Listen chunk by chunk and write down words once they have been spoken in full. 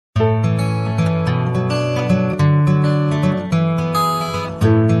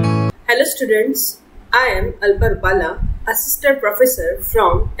students, I am Alparpala, Assistant Professor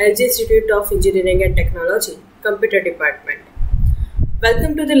from LG Institute of Engineering and Technology, Computer Department.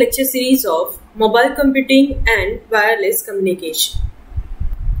 Welcome to the lecture series of Mobile Computing and Wireless Communication.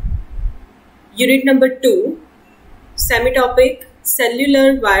 Unit number 2, Semi-topic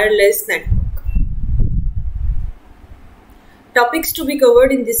Cellular Wireless Network. Topics to be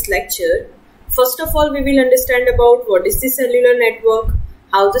covered in this lecture. First of all, we will understand about what is the cellular network,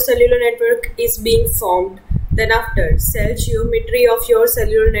 how the cellular network is being formed. Then after, cell geometry of your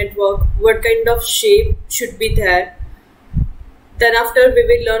cellular network, what kind of shape should be there. Then after, we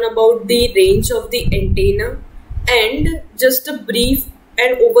will learn about the range of the antenna and just a brief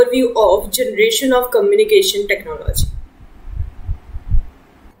and overview of generation of communication technology.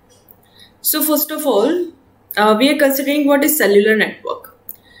 So first of all, we are considering what is cellular network.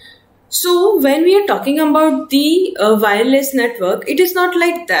 So when we are talking about the wireless network, it is not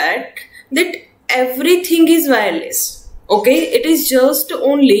like that everything is wireless. Okay, it is just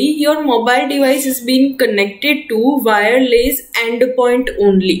only your mobile device is being connected to wireless endpoint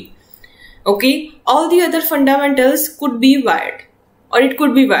only. Okay, all the other fundamentals could be wired or it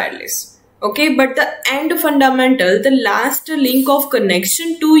could be wireless. Okay, but the end fundamental, the last link of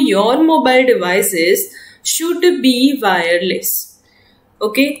connection to your mobile devices should be wireless.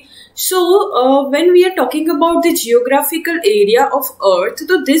 Okay. So, when we are talking about the geographical area of Earth,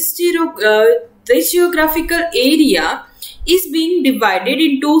 so this geographical area is being divided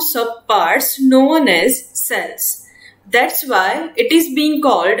into subparts known as cells. That's why it is being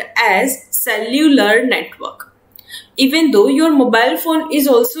called as cellular network. Even though your mobile phone is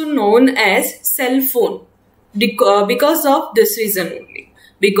also known as cell phone because of this reason only.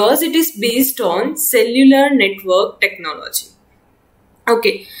 Because it is based on cellular network technology.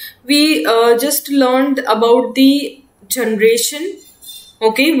 Okay, we just learned about the generation,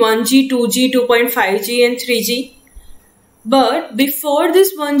 okay, 1G, 2G, 2.5G and 3G. But before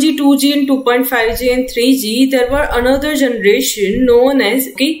this 1G, 2G and 2.5G and 3G, there were another generation known as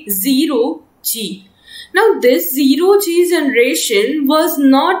 0G. Now this 0G generation was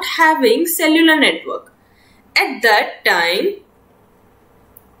not having cellular network. At that time,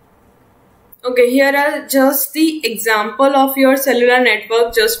 okay, here are just the example of your cellular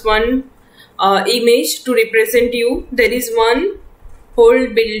network, just one image to represent you. There is one whole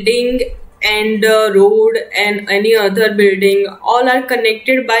building and road and any other building, all are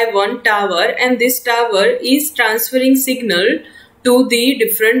connected by one tower, and this tower is transferring signal to the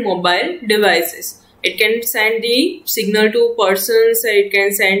different mobile devices. It can send the signal to persons, it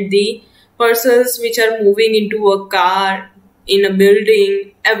can send the persons which are moving into a car, in a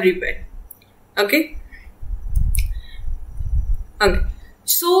building, everywhere. Okay.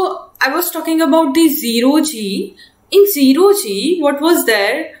 So I was talking about the 0G. In 0G, what was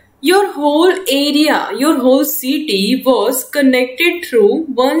there? Your whole area, your whole city was connected through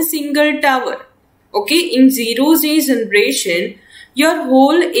one single tower. Okay, in 0G generation, your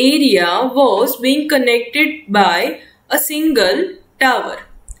whole area was being connected by a single tower.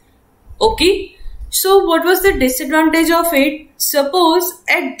 Okay. So what was the disadvantage of it? Suppose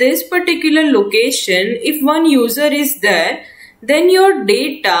at this particular location, if one user is there, then your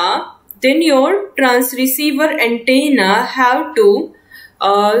data, then your transceiver antenna have to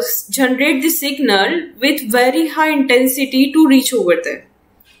generate the signal with very high intensity to reach over there.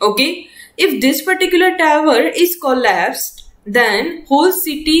 Okay. If this particular tower is collapsed, then whole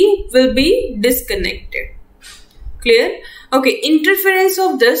city will be disconnected. Clear? Okay, interference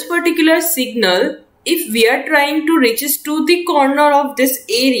of this particular signal, if we are trying to reach to the corner of this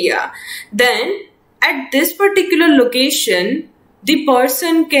area, then at this particular location, the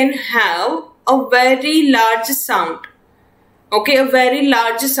person can have a very large sound. Okay, a very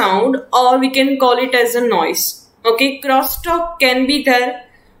large sound, or we can call it as a noise. Okay, crosstalk can be there.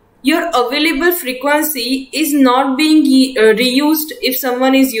 Your available frequency is not being reused if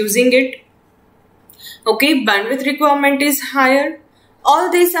someone is using it. Okay, bandwidth requirement is higher. All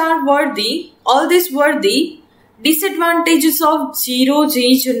these were the disadvantages of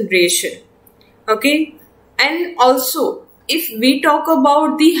 0G generation. Okay, and also if we talk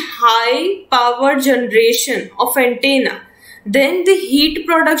about the high power generation of antenna, then the heat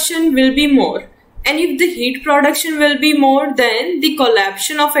production will be more. And if the heat production will be more, then the collapse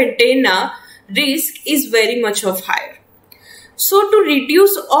of antenna risk is very much of higher. So to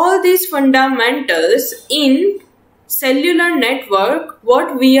reduce all these fundamentals in cellular network,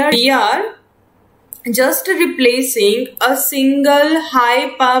 what we are just replacing a single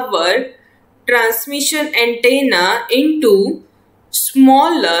high power transmission antenna into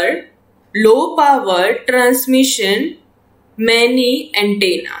smaller low power transmission many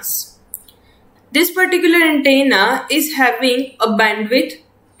antennas. This particular antenna is having a bandwidth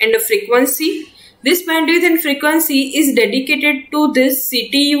and a frequency. This bandwidth and frequency is dedicated to this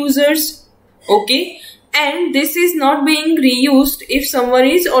city users, okay, and this is not being reused if someone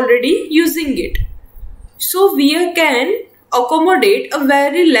is already using it. So we can accommodate a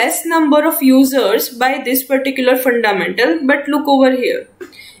very less number of users by this particular fundamental. But look over here,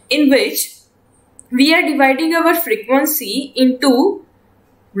 in which we are dividing our frequency into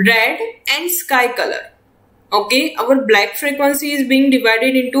red and sky color. Okay, our black frequency is being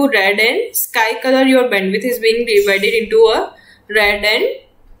divided into red and sky color. Your bandwidth is being divided into a red and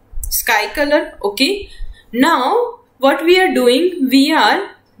sky color. Okay, now what we are doing, we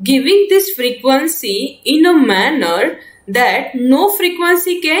are giving this frequency in a manner that no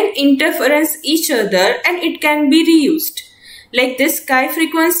frequency can interference each other and it can be reused. Like this sky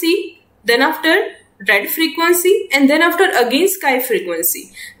frequency, then after red frequency, and then after again sky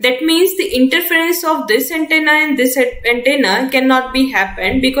frequency. That means the interference of this antenna and this antenna cannot be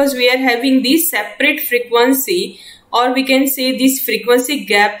happened because we are having the separate frequency, or we can say this frequency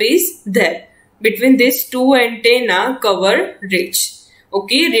gap is there between these two antenna cover range.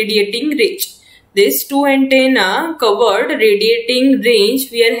 Okay, radiating range. These two antenna covered radiating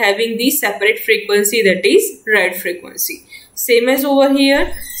range, we are having the separate frequency, that is red frequency. Same as over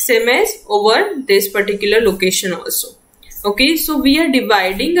here, same as over this particular location also. Okay, so we are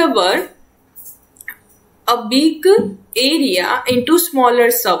dividing a big area into smaller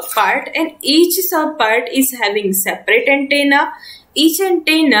subpart, and each subpart is having separate antenna. Each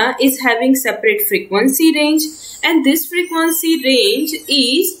antenna is having separate frequency range, and this frequency range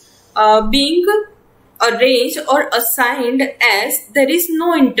is being arranged or assigned as there is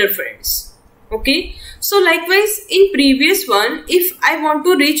no interference. Okay, so likewise in previous one, if I want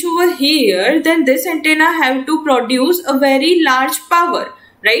to reach over here, then this antenna have to produce a very large power,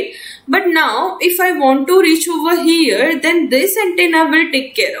 right? But now if I want to reach over here, then this antenna will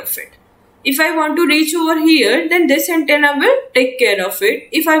take care of it. If I want to reach over here, then this antenna will take care of it.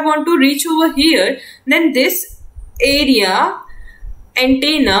 If I want to reach over here, then this area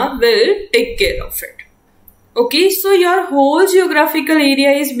antenna will take care of it. Okay, so your whole geographical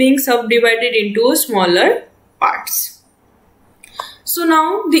area is being subdivided into smaller parts. So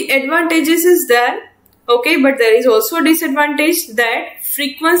now the advantages is there, okay, but there is also a disadvantage that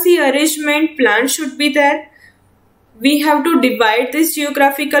frequency arrangement plan should be there. We have to divide this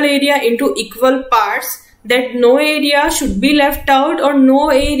geographical area into equal parts, that no area should be left out or no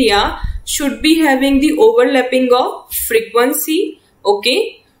area should be having the overlapping of frequency.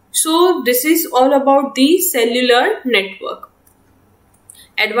 Okay, so this is all about the cellular network.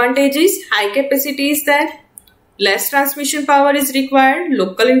 Advantages: high capacity is there, less transmission power is required,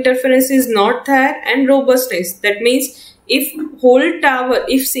 local interference is not there, and robustness. That means if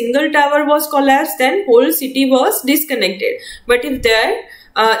single tower was collapsed, then whole city was disconnected. But if there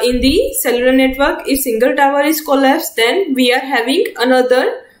in the cellular network, if single tower is collapsed, then we are having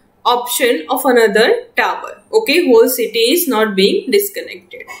another option of another tower. Okay, whole city is not being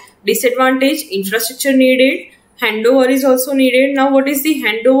disconnected. Disadvantage: infrastructure needed, handover is also needed. Now what is the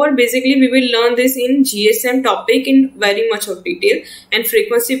handover? Basically we will learn this in GSM topic in very much of detail, and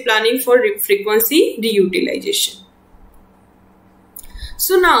frequency planning for frequency reutilization.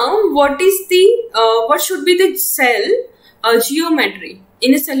 So now what should be the cell geometry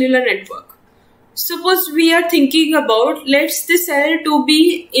in a cellular network? Suppose we are thinking about, let's the cell to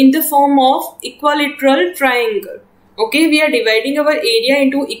be in the form of equilateral triangle. Okay, we are dividing our area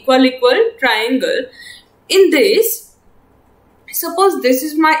into equal triangle. In this, suppose this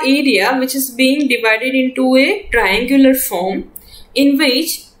is my area which is being divided into a triangular form, in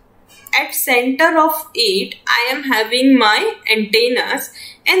which at center of it I am having my antennas,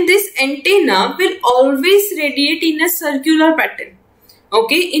 and this antenna will always radiate in a circular pattern.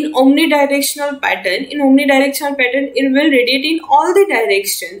 Okay, in omnidirectional pattern. In omnidirectional pattern, it will radiate in all the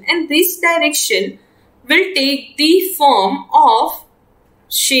direction, and this direction will take the form of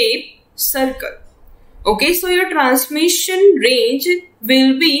shape circle. Okay, so your transmission range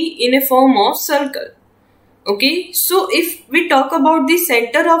will be in a form of circle. Okay, so if we talk about the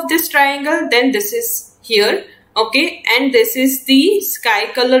center of this triangle, then this is here. Okay, and this is the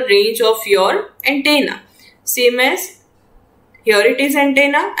sky color range of your antenna. Same as here it is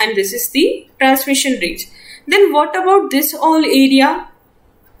antenna, and this is the transmission range. Then what about this whole area?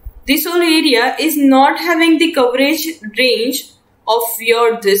 This whole area is not having the coverage range of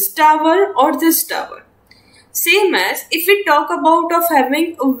your this tower or this tower. Same as if we talk about of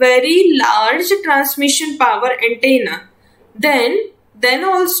having a very large transmission power antenna, then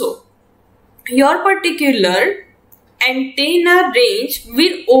also your particular antenna range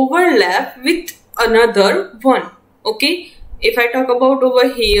will overlap with another one. Okay, if I talk about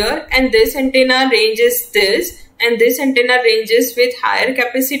over here, and this antenna range is this, and this antenna ranges with higher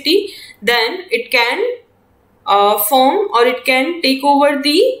capacity, then it can form, or it can take over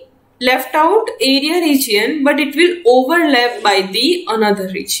the left out area region, but it will overlap by the another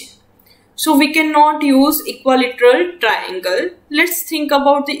region. So we cannot use equilateral triangle. Let's think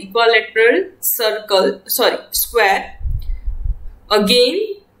about the equilateral square.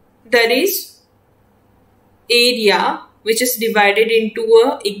 Again, there is area which is divided into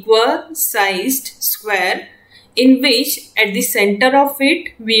a equal sized square, in which at the center of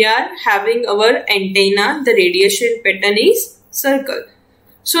it we are having our antenna. The radiation pattern is circle.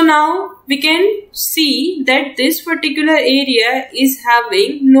 So now we can see that this particular area is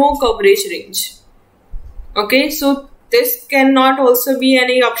having no coverage range. Okay, so this cannot also be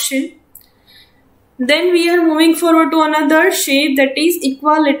any option. Then we are moving forward to another shape, that is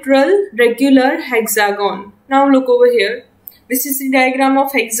equilateral regular hexagon. Now look over here. This is the diagram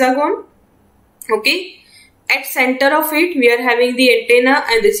of hexagon. Okay, at center of it we are having the antenna,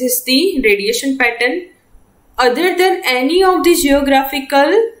 and this is the radiation pattern. Other than any of the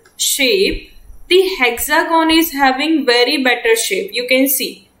geographical shape, the hexagon is having very better shape. You can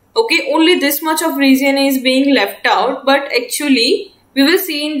see. Okay, only this much of region is being left out, but actually we will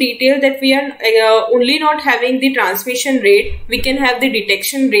see in detail that we are only not having the transmission rate, we can have the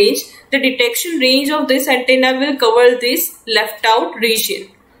detection range. The detection range of this antenna will cover this left out region.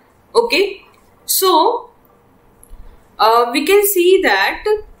 Okay, so we can see that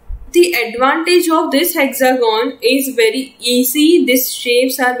the advantage of this hexagon is very easy. These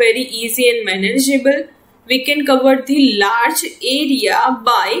shapes are very easy and manageable. We can cover the large area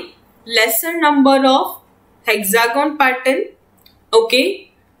by lesser number of hexagon pattern.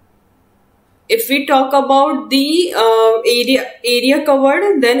 Okay, if we talk about the area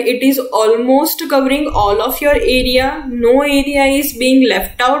covered, then it is almost covering all of your area. No area is being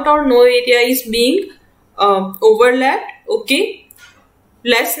left out, or no area is being overlapped. Okay,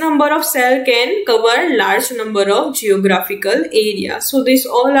 less number of cell can cover large number of geographical area. So these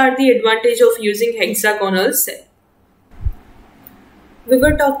all are the advantage of using hexagonal cell. We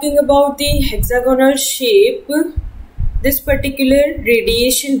were talking about the hexagonal shape, this particular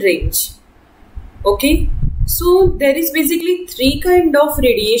radiation range. Okay, so there is basically three kind of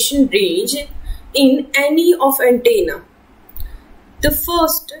radiation range in any of antenna. The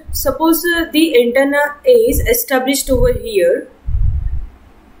first, suppose the antenna is established over here.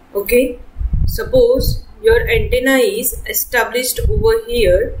 Okay, suppose your antenna is established over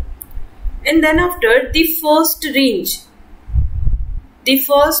here, and then after the first range, the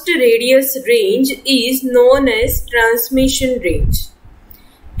first radius range is known as transmission range,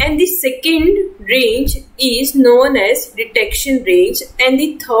 and the second range is known as detection range, and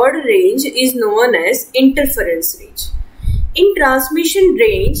the third range is known as interference range. In transmission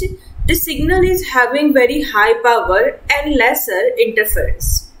range, the signal is having very high power and lesser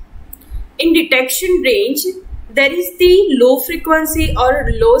interference. In detection range, there is the low frequency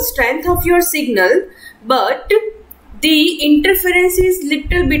or low strength of your signal, but the interference is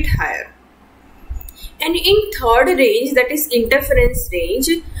little bit higher. And in third range, that is interference range,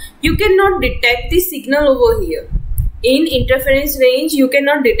 you cannot detect the signal over here. In interference range, you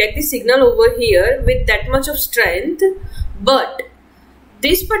cannot detect the signal over here with that much of strength, but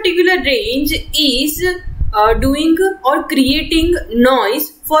this particular range is doing or creating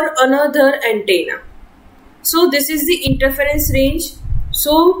noise for another antenna. So this is the interference range.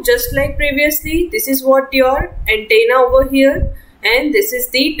 So just like previously, this is what your antenna over here, and this is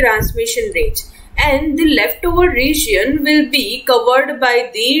the transmission range, and the leftover region will be covered by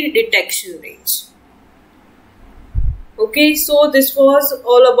the detection range. Okay, so this was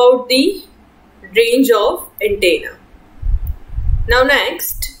all about the range of antenna. Now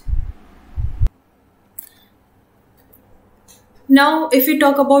next, now if we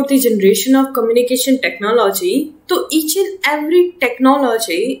talk about the generation of communication technology, so each and every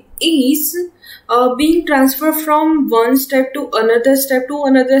technology is being transferred from one step to another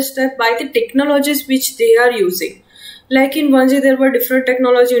step by the technologies which they are using. Like in 1G there were different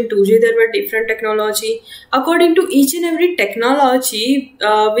technology, in 2G there were different technology. According to each and every technology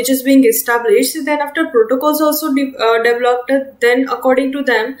which is being established, then after protocols also developed, then according to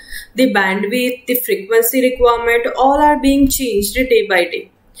them the bandwidth, the frequency requirement, all are being changed day by day.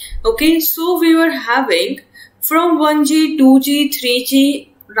 Okay, so we were having from 1G, 2G, 3G,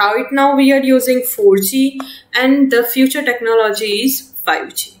 right now we are using 4G, and the future technology is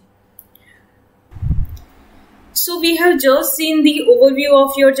 5G. So we have just seen the overview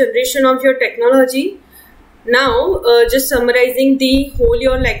of your generation of your technology. Now just summarizing the whole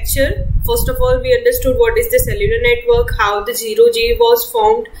your lecture. First of all, we understood what is the cellular network, how the 0G was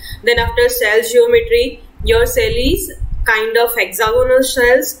formed. Then after cell geometry, your cell is kind of hexagonal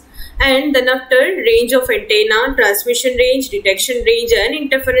cells. And then after range of antenna, transmission range, detection range and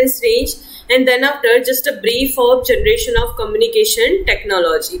interference range. And then after just a brief of generation of communication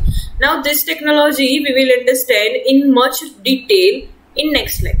technology. Now this technology we will understand in much detail in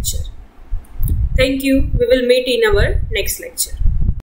next lecture. Thank you. We will meet in our next lecture.